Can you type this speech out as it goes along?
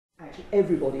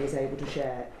everybody is able to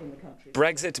share in the country.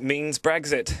 Brexit means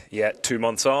Brexit. Yet 2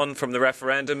 months on from the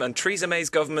referendum, and Theresa May's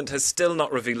government has still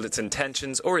not revealed its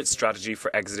intentions or its strategy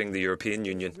for exiting the European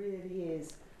Union. It really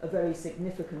is a very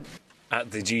significant.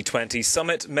 At the G20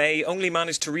 summit, May only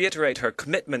managed to reiterate her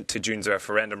commitment to June's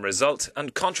referendum result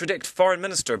and contradict Foreign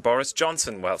Minister Boris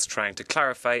Johnson whilst trying to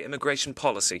clarify immigration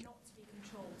policy. Not to be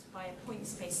controlled by a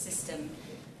points-based system.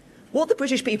 What the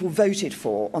British people voted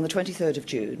for on the 23rd of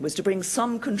June was to bring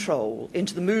some control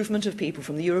into the movement of people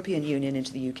from the European Union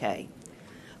into the UK.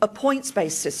 A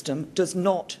points-based system does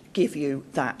not give you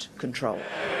that control.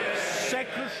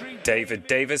 David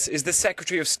Davis is the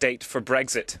Secretary of State for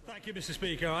Brexit. Thank you, Mr.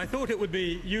 Speaker. I thought it would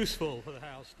be useful for the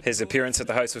House. His appearance at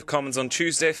the House of Commons on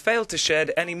Tuesday failed to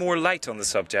shed any more light on the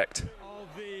subject. Of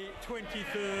the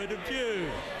 23rd of June.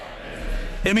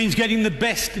 It means getting the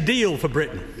best deal for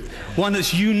Britain, one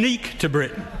that's unique to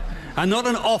Britain, and not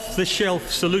an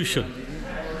off-the-shelf solution.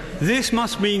 This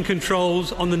must mean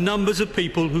controls on the numbers of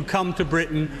people who come to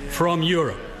Britain from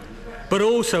Europe, but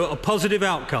also a positive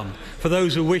outcome for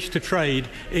those who wish to trade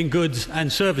in goods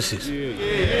and services.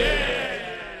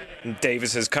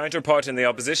 Davis's counterpart in the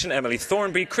opposition, Emily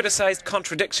Thornby, criticised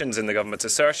contradictions in the government's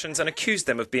assertions and accused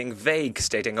them of being vague,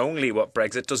 stating only what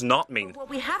Brexit does not mean. What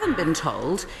we haven't been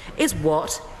told is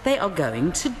what they are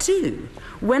going to do.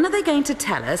 When are they going to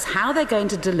tell us how they're going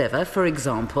to deliver, for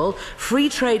example, free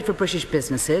trade for British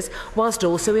businesses, whilst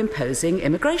also imposing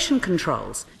immigration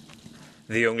controls?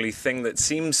 The only thing that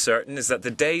seems certain is that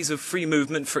the days of free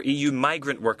movement for EU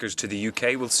migrant workers to the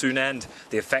UK will soon end.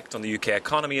 The effect on the UK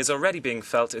economy is already being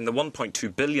felt in the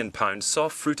 £1.2 billion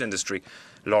soft fruit industry.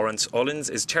 Lawrence Ollins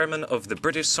is chairman of the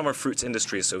British Summer Fruits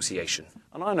Industry Association.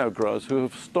 And I know growers who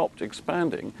have stopped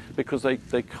expanding because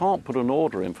they can't put an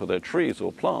order in for their trees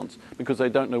or plants because they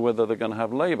don't know whether they're going to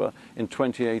have labour in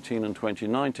 2018 and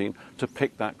 2019 to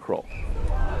pick that crop.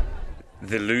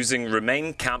 The losing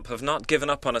Remain camp have not given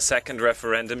up on a second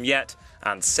referendum yet,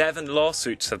 and 7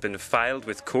 lawsuits have been filed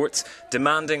with courts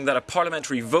demanding that a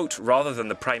parliamentary vote rather than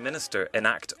the Prime Minister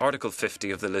enact Article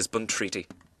 50 of the Lisbon Treaty.